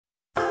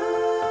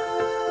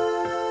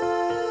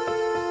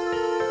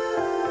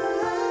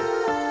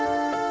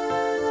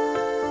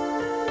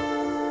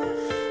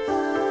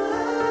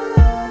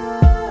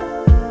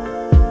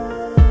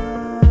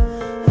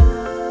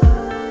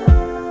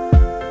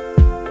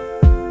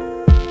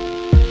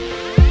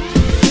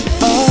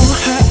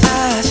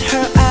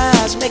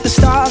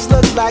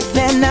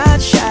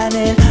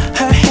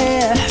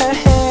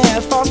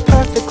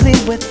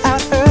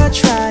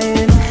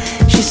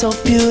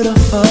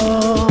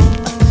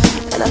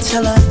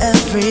tell her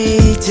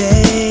every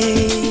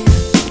day.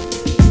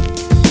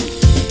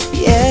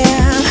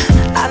 Yeah,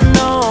 I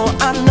know,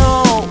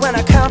 when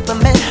I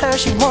compliment her,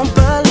 she won't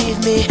believe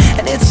me.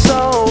 And it's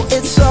so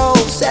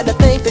sad to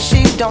think that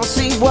she don't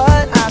see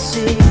what I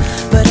see.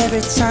 But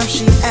every time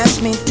she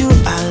asks me, do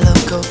I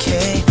look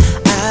okay,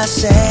 I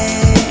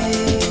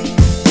say,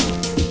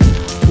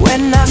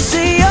 when I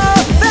see your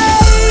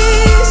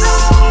face,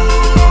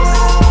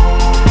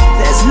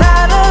 there's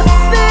not a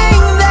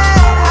thing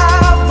that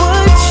I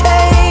would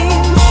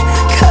change.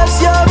 'Cause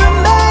you're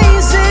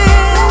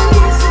amazing,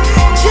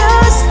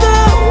 just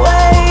the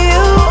way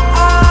you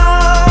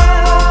are.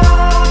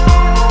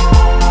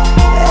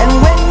 And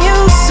when you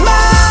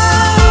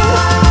smile,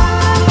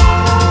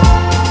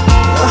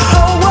 the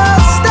whole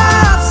world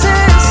stops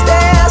and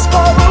stares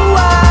for a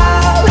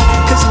while.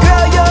 'Cause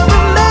girl, you're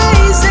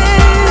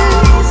amazing,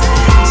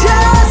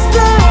 just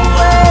the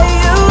way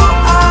you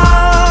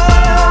are.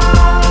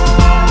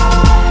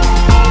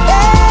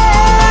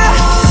 Yeah.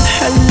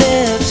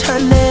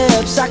 Her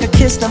lips, I could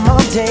kiss them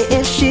all day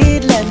if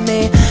she'd let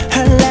me.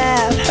 Her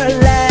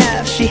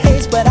laugh, she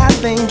hates but I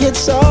think it's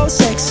so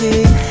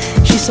sexy.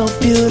 She's so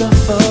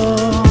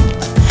beautiful,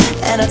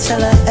 and I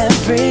tell her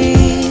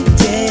every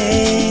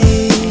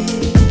day.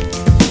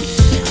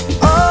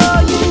 Oh,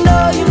 you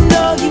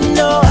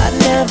know, I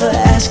never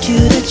ask you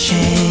to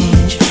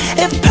change.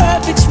 If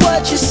perfect's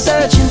what you're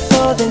searching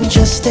for, then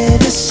just stay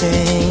the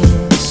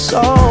same.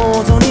 So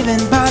don't even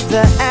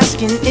bother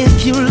asking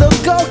if you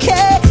look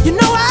okay. You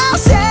know I'll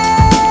say,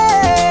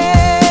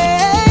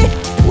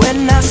 when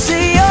I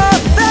see your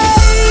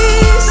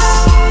face,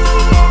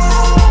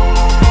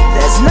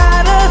 there's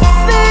not a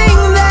thing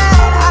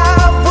that I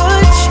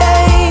would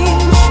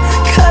change.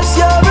 'Cause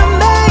you're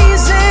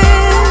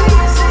amazing,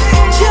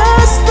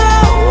 just the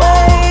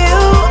way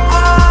you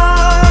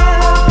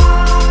are.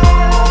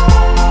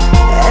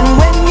 And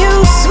when you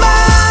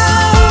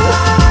smile,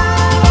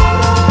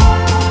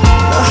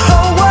 the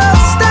whole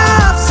world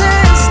stops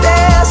and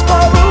stares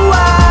for a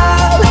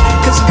while.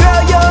 'Cause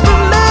girl, you're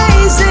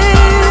amazing,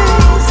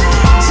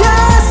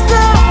 just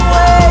the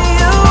way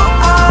you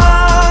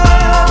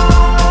are.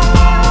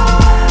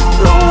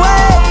 The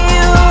way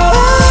you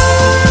are,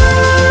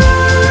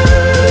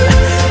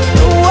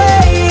 the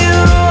way you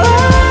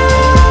are.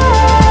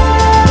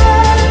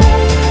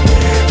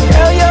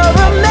 Girl, you're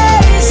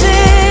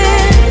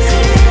amazing,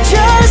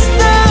 just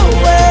the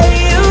way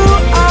you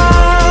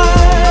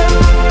are.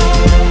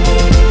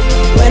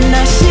 When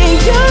I see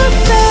your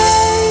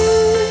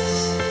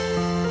face,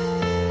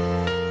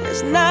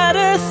 there's not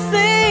a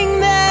thing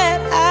that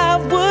I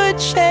would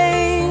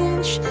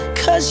change.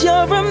 'Cause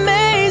you're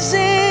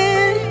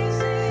amazing,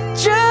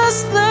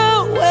 just the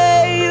way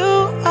you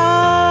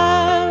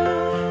are.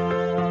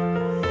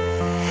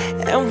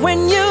 And when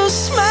you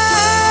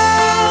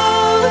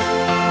smile,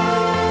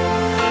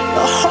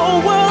 the whole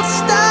world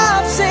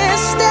stops and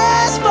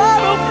stares for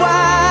a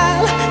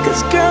while.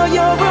 'Cause girl,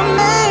 you're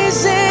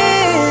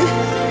amazing,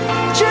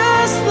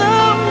 just the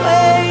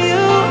way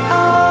you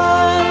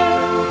are.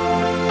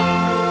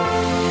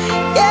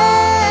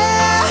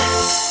 Yeah.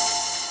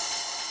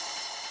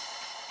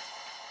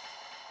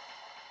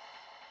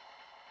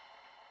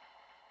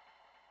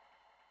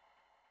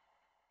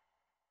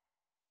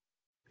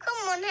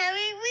 Come on,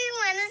 Harry, we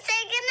want to say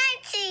goodnight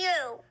to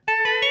you.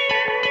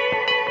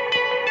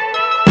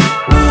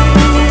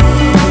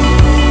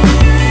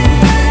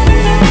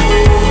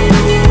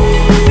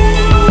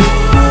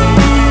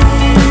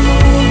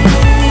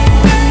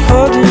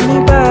 Holding me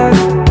back,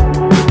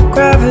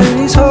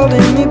 gravity's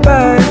holding me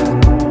back.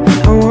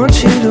 I want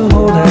you to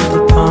hold out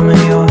the palm of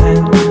your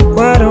hand.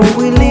 Why don't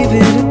we leave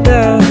it at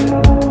that?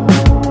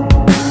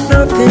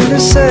 Nothing to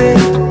say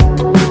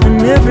when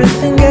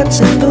everything gets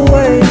in the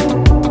way.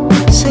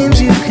 Seems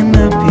you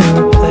cannot be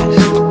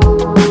replaced,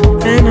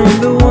 and I'm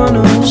the one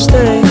who'll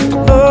stay.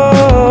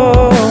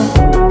 Oh,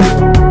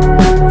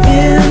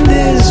 in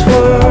this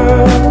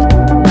world,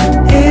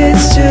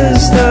 it's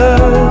just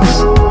us.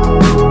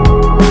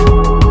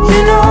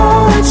 You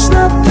know it's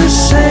not the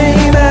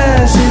same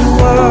as it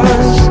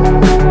was.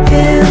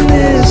 In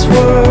this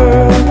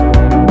world,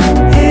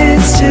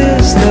 it's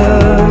just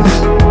us.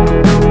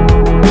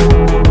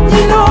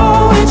 You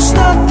know it's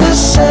not the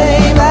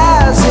same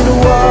as it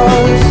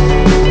was.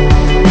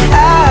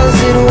 As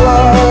it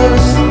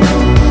was.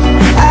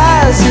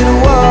 As it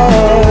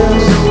was.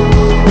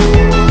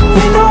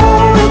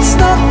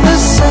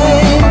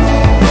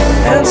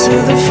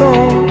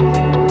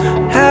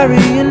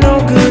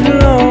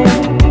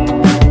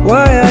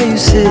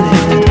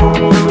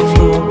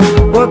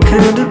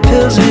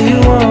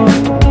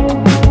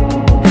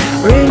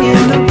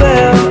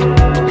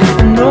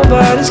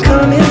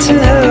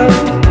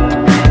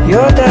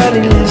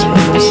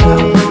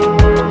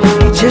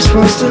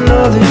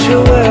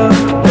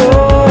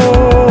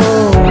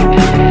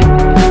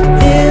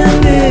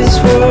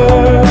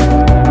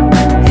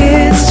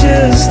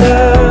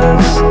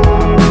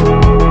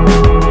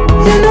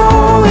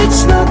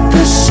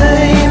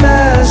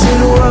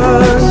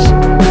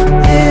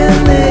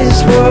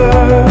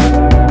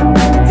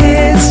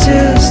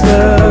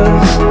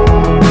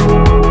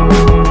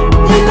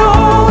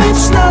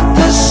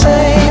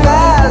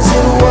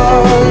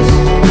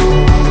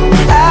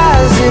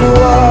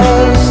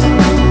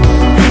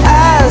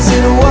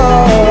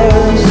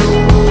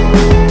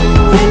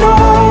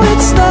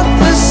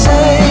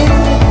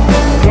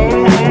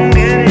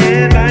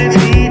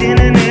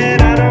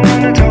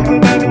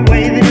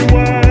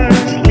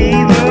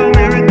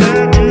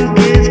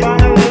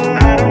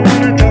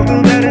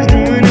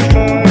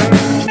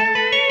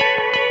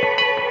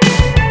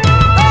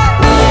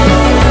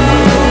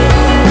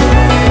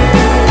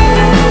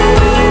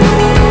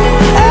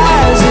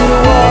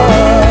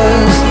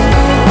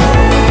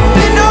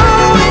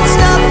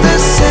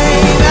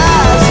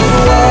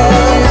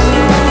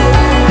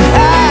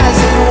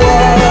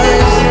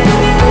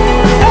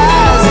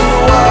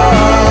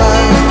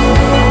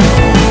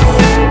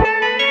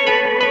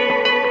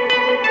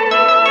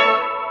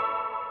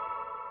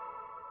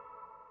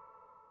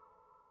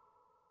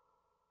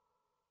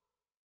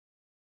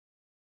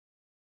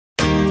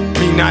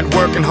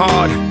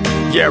 hard.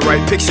 Yeah,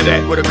 right, picture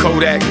that with a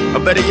Kodak.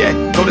 Or better yet,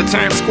 go to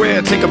Times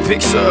Square, take a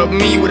picture of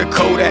me with a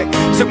Kodak.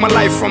 Took my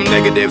life from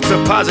negative to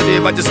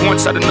positive, I just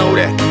want y'all to know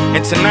that.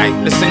 And tonight,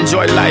 let's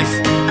enjoy life.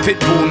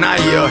 Pitbull,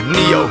 Naya,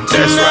 Neo,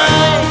 that's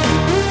right.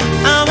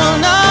 I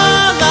want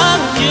all of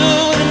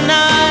you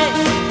tonight.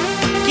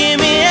 Give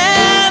me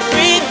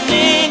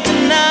everything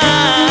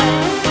tonight.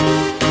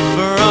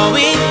 For all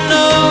we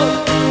know,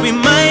 we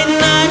might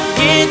not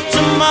get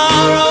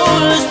tomorrow.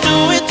 Let's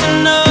do it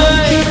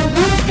tonight.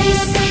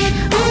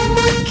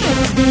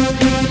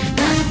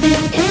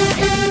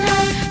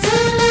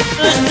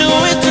 Let's do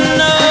it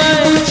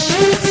tonight.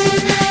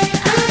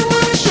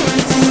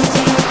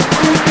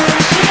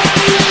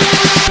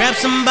 Grab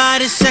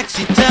somebody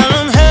sexy, tell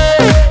them hey.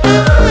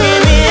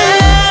 Give me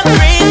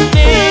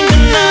everything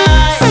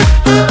tonight.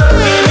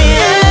 Give me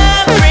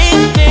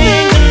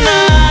everything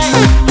tonight.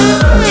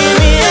 Give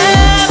me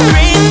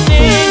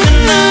everything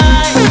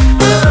tonight.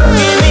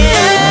 Give me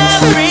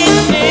everything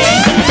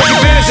tonight. Take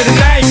advantage of the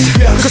night,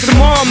 cause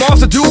tomorrow I'm off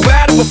to do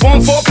battle, perform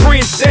for a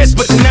princess.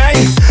 But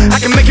tonight, I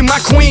can make you my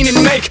queen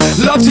and make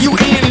love to you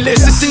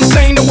endless. It's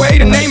insane the way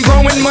the name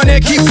growing, money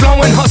keep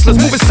flowing. Hustlers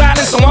moving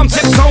silent, so I'm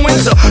tiptoeing.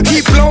 So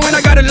keep blowing,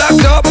 I got it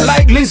locked up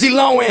like Lindsay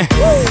Lohan.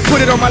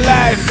 Put it on my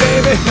life,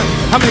 baby,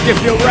 I'ma make it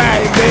feel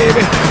right,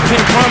 baby.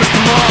 Can't promise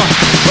tomorrow,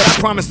 but I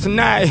promise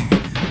tonight.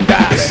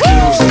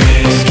 Excuse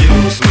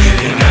me,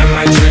 and I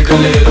might drink a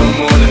little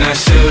more than I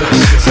should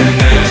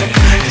tonight.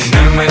 And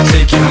I might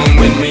take you home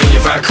with me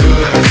if I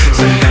could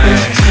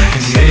tonight.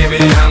 And baby,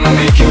 I'ma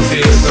make you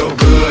feel so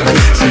good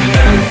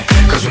tonight,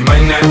 cause we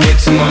might not get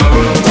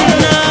tomorrow.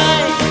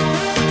 Tonight,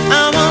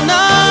 I want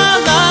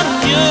all of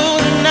you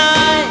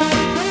tonight.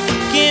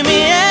 Give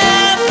me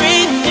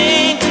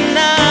everything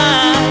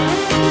tonight.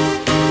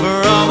 For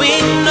all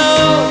we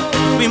know,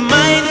 we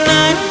might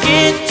not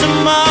get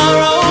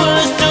tomorrow.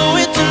 Let's do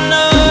it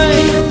tonight.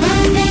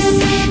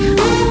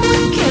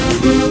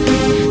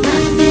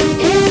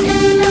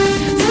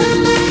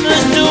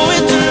 Let's do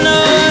it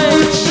tonight.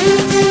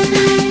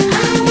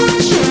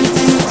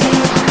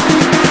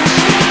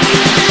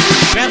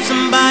 Grab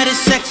somebody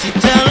sexy,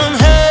 tell them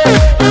hey.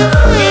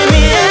 Give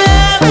me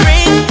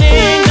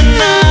everything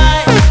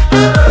tonight.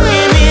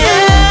 Give me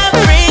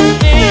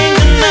everything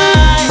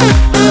tonight.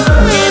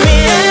 Give me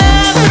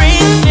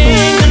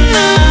everything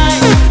tonight.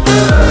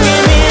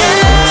 Give me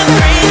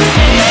everything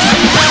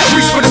tonight.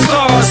 Reach for the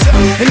stars,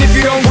 and if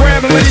you don't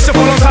grab them, at least you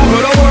fall on top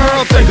of the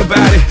world. Think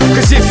about it,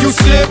 cause if you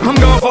slip, I'm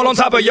gonna fall on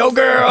top of your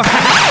girl.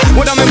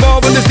 What I'm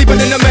involved with is deeper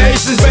than the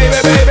Masons, baby,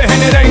 baby,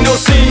 and it ain't no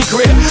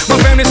secret. My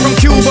family's from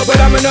Cuba, but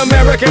I'm an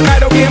American. I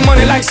don't get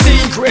money like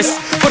secrets.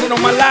 Put it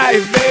on my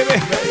life, baby,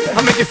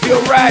 I make it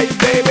feel right,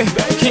 baby.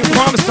 Can't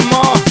promise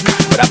tomorrow,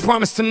 but I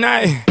promise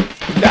tonight,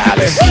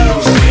 darling.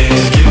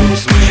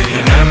 Excuse me,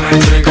 and I might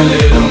drink a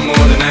little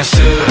more than I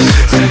should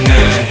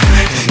tonight.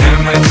 And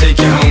I might take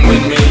you home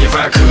with me if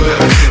I could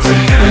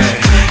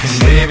tonight. And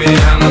baby,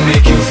 I'ma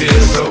make you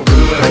feel so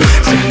good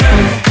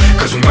tonight,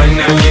 cause we might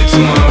not get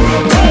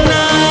tomorrow.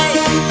 Tonight,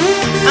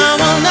 I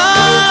want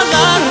all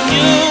of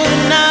you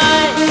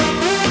tonight.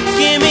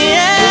 Give me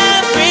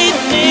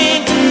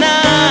everything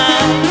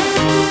tonight.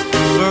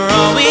 For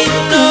all we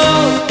know,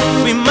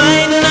 we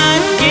might not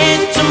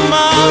get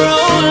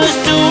tomorrow. Let's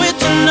do it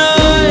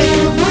tonight.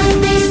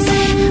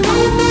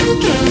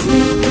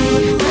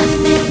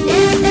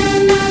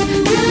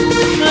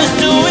 Let's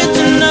do it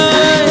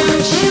tonight.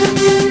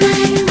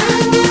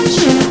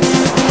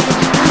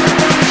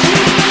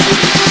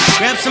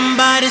 Grab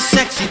somebody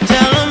sexy,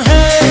 tell them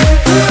hey.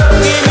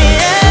 Give me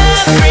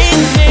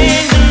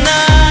everything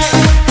tonight.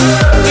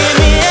 Give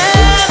me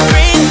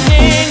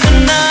everything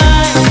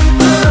tonight.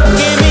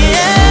 Give me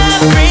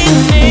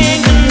everything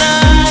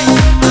tonight.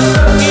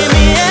 Give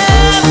me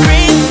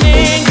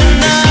everything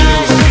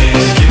tonight.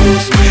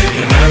 Excuse me,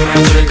 and I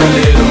might drink a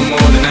little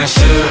more than I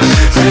should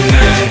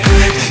tonight.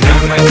 And I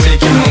might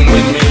take you home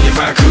with me if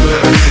I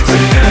could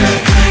tonight.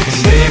 And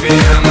baby,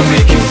 I'ma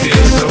make you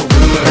feel so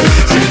good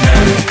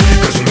tonight,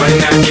 cause we might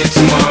not get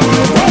tomorrow.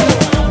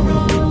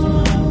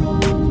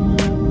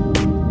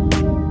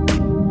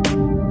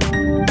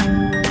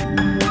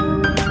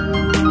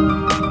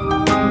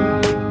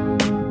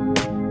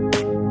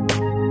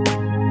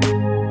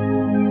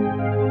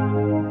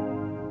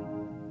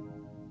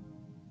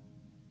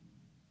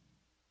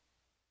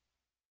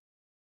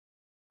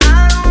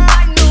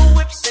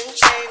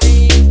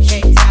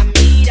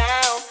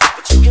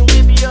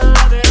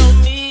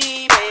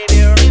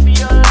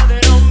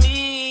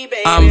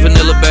 I'm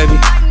vanilla, baby.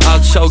 I'll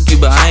choke you,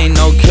 but I ain't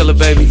no killer,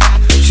 baby.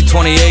 She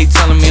 28,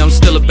 telling me I'm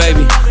still a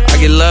baby. I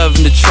get love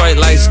in Detroit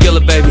like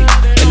Skillet, baby.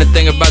 And the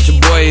thing about your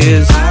boy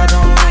is I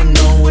don't like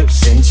no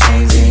whips and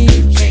chains, and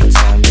you can't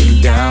tie me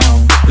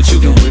down. But you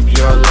can whip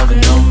your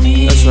lovin' on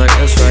me. That's right,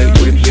 that's right.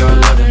 Whip your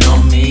lovin'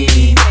 on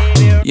me.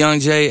 Young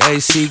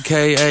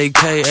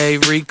J-A-C-K-A-K-A,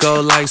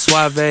 Rico like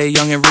Suave,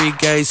 Young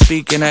Enrique,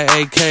 speaking at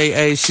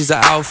AKA. She's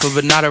an alpha,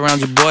 but not around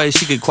your boy.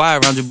 She get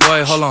quiet around your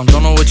boy. Hold on,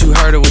 don't know what you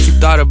heard or what you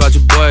thought about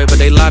your boy, but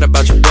they lied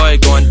about your boy.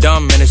 Going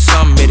dumb and it's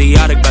something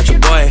idiotic about your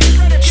boy.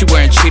 She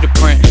wearing cheetah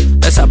print,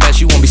 that's how bad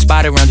she won't be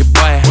spotted around your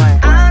boy. I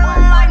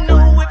don't like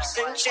no whips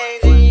and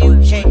chains, and you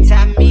can't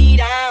tie me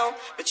down,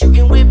 but you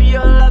can whip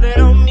your lovin'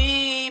 on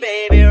me,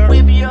 baby.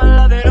 Whip your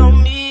lovin'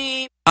 on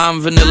me.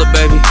 I'm vanilla,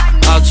 baby.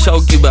 I'll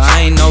choke you, but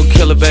I ain't no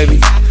killer,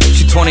 baby.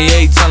 She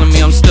 28, telling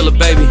me I'm still a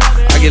baby.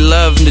 I get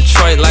love in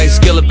Detroit like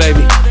Skilla,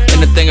 baby.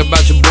 And the thing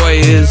about your boy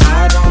is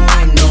I don't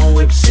like no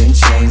whips and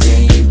chains,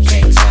 and you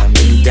can't tie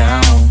me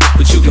down,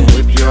 but you can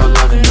whip your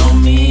lovin'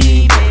 on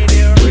me,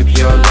 baby. Whip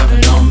your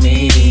lovin' on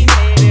me.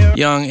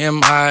 Young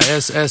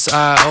M-I-S-S-I-O-N-A-R-Y.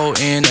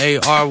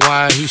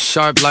 He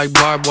sharp like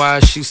barbed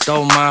wire. She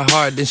stole my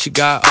heart, then she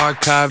got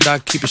archived. I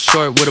keep it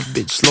short with a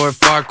bitch, Lord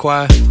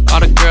Farquaad. All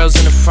the girls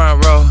in the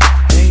front row,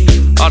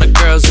 all the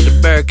girls at the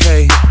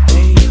barricade,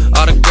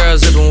 all the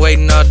girls have been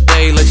waiting all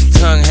day. Let your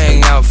tongue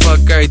hang out,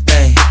 fuck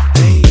everything.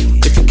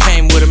 If you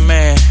came with a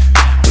man,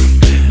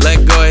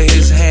 let go of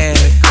his hand.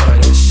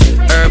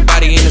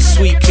 Everybody in the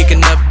suite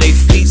kicking up they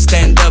feet.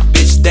 Stand up,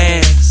 bitch,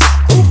 dance.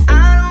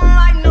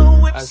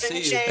 I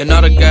see you. And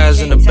all the guys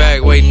in the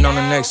back waiting on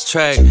the next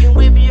track.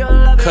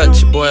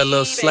 Cut your boy a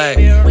little slack.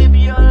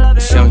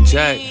 It's Young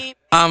Jack.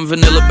 I'm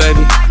vanilla,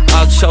 baby.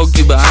 I'll choke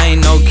you, but I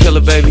ain't no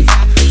killer, baby.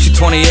 She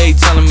 28,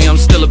 telling me I'm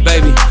still a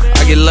baby.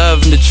 I get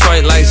love in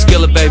Detroit like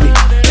Skilla, baby.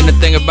 And the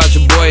thing about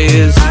your boy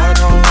is I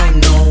don't like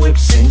no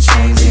whips and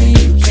chains, and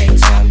you can't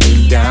tie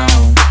me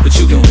down, but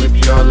you can whip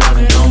your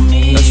lovin' on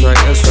me. That's right,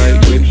 that's right.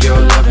 Whip your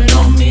lovin'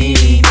 on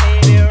me.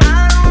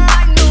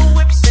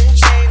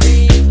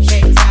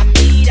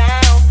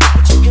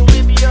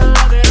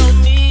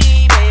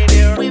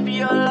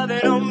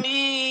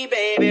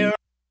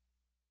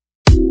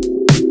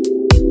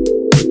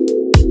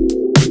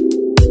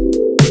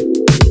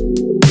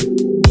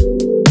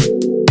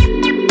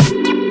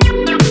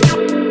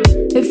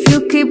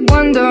 Keep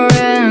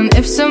wondering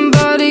if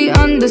somebody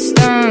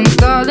understands.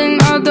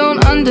 Darling, I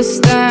don't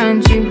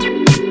understand you.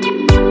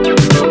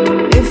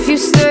 If you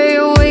stay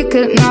awake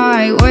at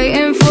night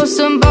waiting for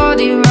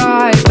somebody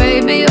right,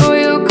 baby, all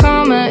your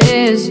karma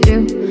is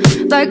due.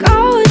 Like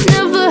I would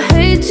never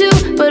hate you,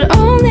 but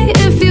only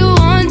if you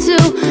want to.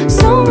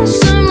 So much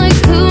time, like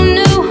who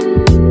knew?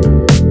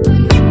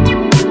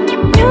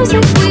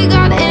 Music we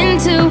got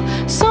into,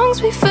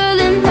 songs we fell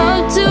in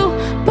love to.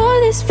 Boy,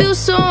 this feels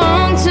so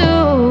wrong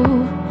too.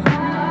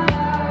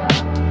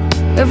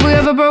 If we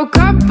ever broke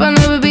up, I'd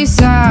never be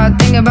sad.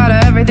 Think about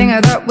everything I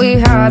thought we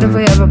had. If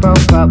we ever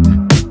broke up,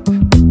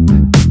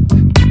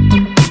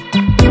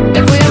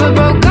 if we ever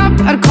broke up,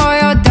 I'd call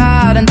your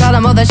dad and tell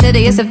him all the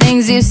shittiest of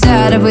things you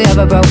said. If we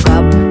ever broke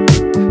up,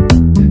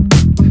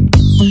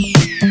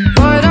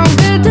 boy, don't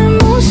get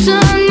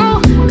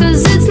emotional,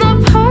 cause it's not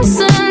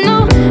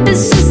personal.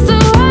 It's just the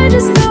way it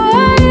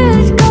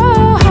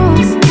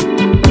goes.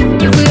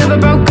 If we ever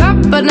broke up,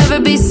 I'd never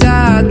be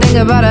sad. Think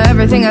about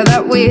everything I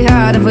thought we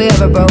had. If we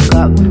ever broke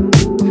up,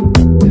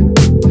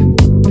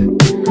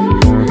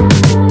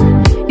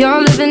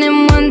 you're living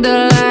in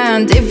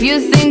Wonderland. If you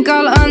think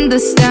I'll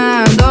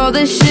understand all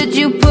the shit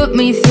you put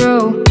me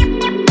through.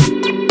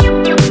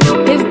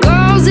 If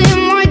girls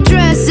in white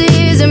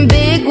dresses and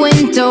big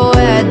winter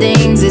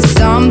weddings is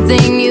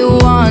something you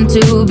want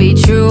to be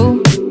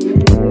true,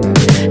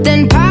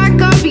 then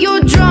pack up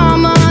your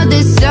drama.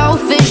 This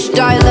selfish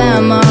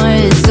dilemma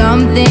is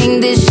something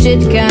this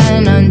shit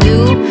can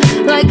undo.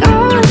 Like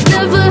I would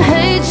never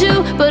hate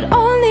you, but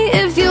only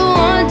if you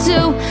want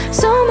to.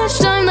 So much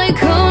time, like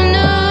who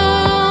knew?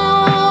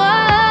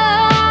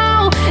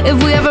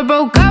 If we ever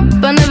broke up,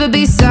 I'd never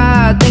be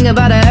sad. Think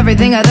about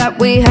everything I thought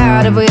we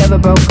had. If we ever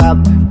broke up,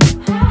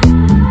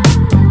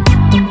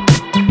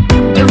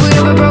 if we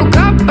ever broke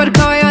up, I'd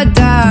call your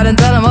dad and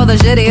tell him all the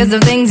shittiest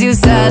of things you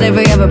said. If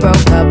we ever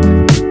broke up,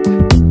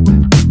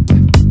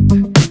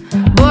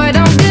 boy,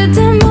 don't get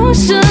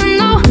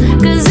emotional,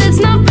 cause it's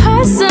not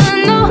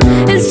personal.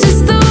 It's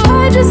just the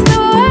way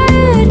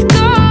it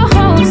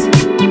goes.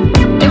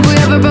 If we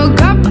ever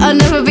broke up, I'd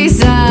never be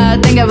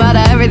sad. Think about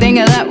everything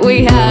that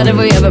we had. If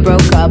we ever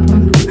broke up,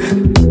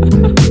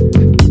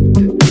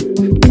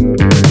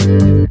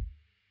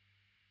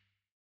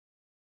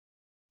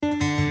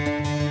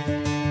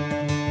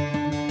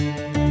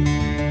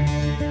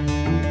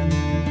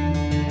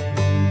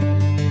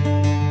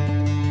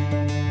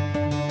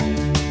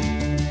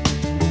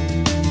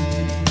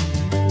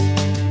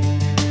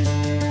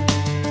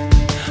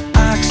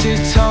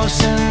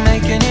 oxytocin,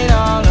 making it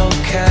all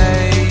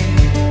okay.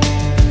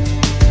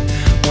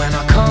 When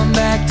I come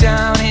back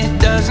down, it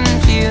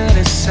doesn't feel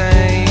the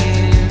same.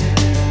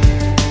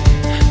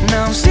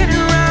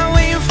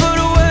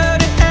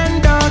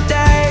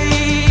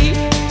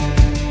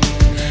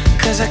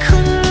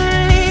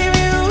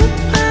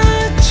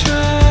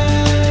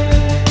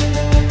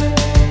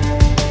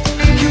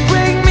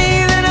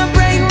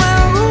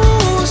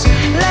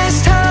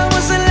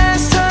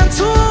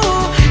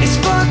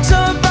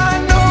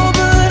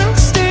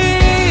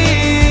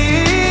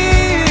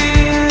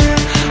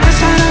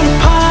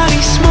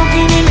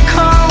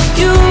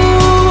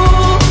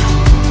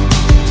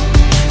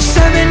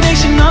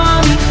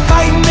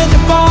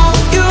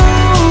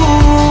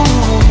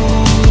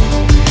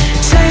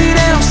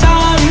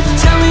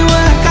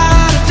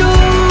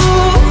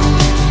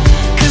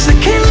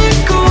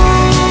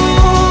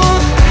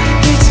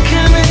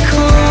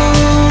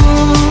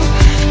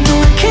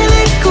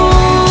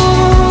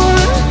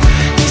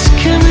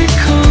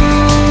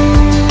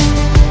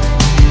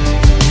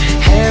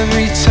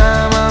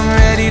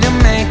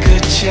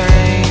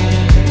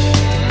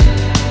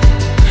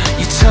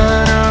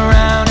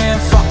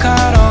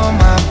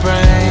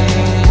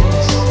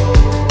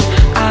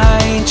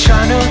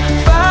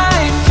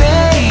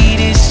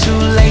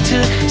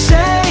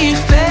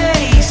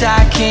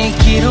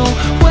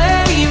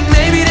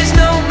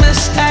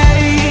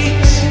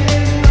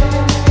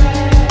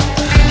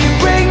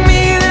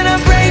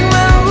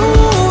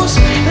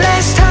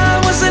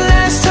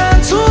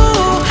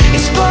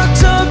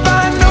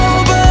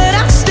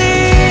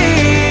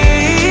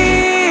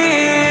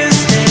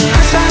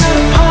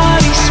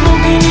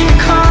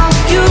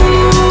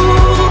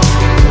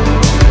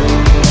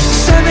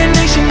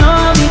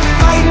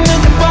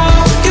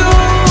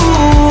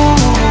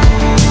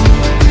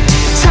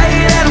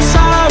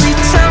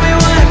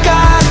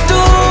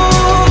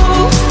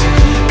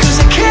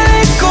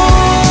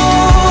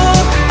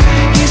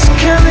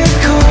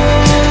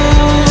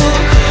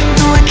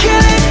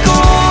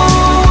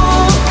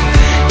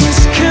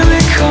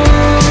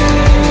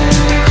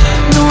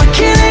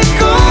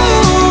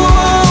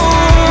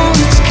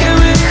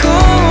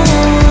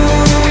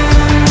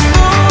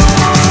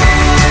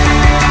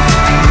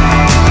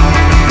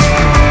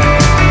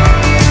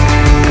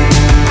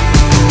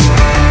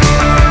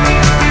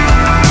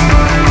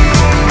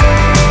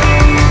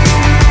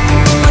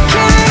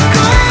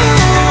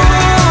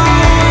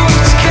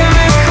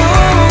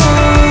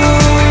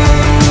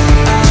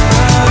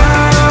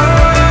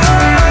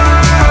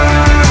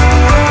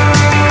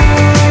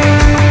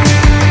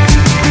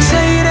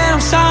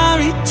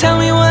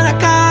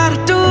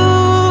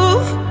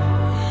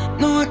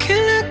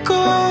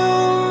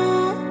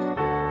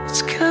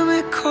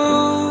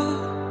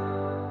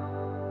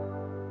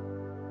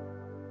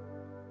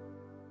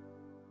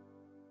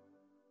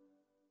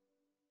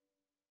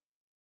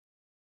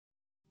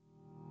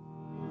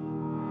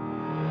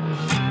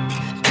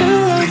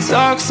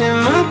 talks in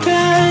my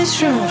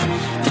bedroom,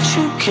 but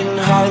you can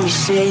hardly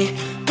see.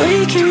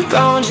 Breaking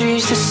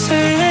boundaries to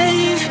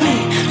save me,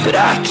 but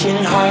I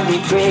can hardly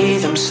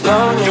breathe. I'm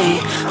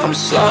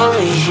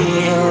slowly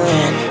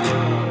healing.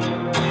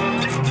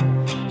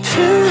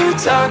 Pillow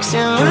talks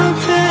in my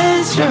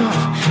bedroom,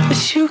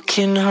 but you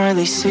can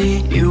hardly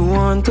see. You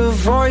want the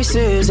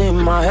voices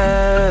in my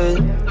head.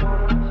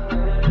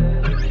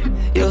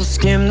 You'll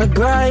skim the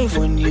grave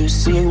when you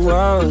see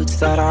worlds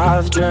that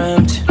I've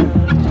dreamt.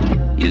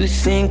 You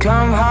think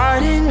I'm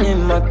hiding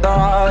in my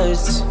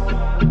thoughts.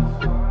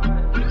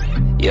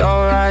 You're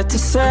right to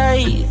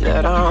say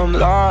that I'm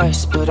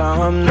lost, but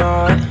I'm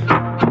not.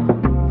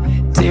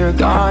 Dear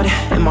God,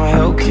 am I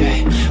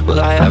okay? Will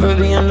I ever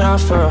be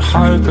enough for a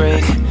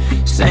heartbreak?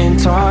 Same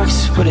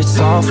talks, but it's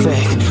all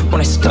fake. When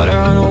I stutter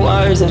on the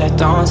words that I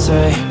don't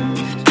say.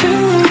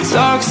 Pillow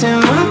talks in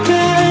my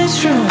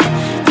bedroom,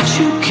 but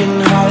you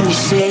can hardly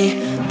see.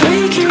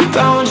 Breaking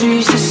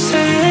boundaries to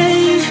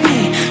save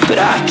me, but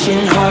I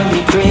can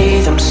hardly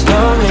breathe. I'm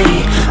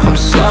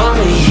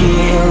slowly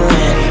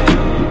healing.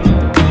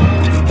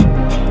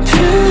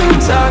 Pillow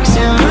talks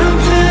in my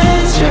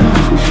bedroom,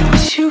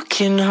 but you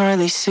can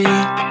hardly see.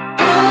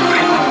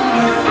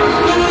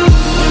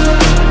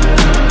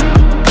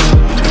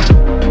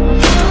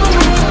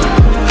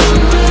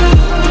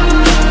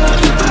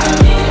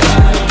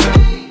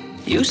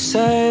 You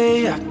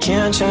say I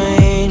can't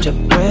change, I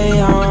pray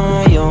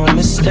on your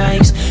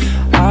mistakes.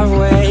 I've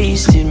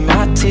wasted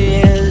my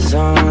tears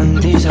on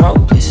these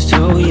hopeless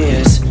 2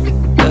 years.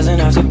 Doesn't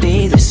have to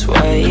be this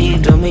way,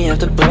 don't me have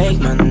to break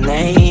my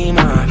name.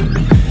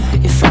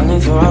 You're falling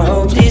for a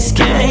hopeless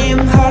game,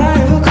 how'd I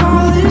ever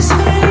call this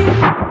name?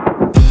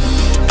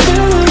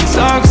 Pillow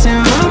talks in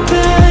my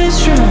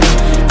bedroom,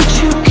 but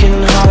you can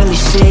hardly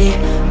see.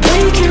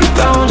 Breaking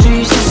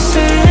boundaries to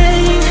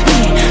save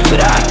me, but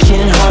I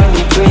can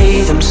hardly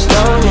breathe. I'm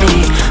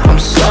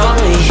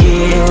slowly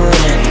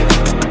healing.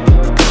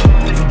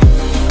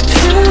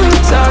 Pillow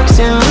talks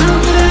in my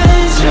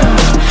bedroom,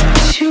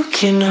 but you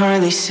can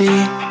hardly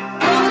see.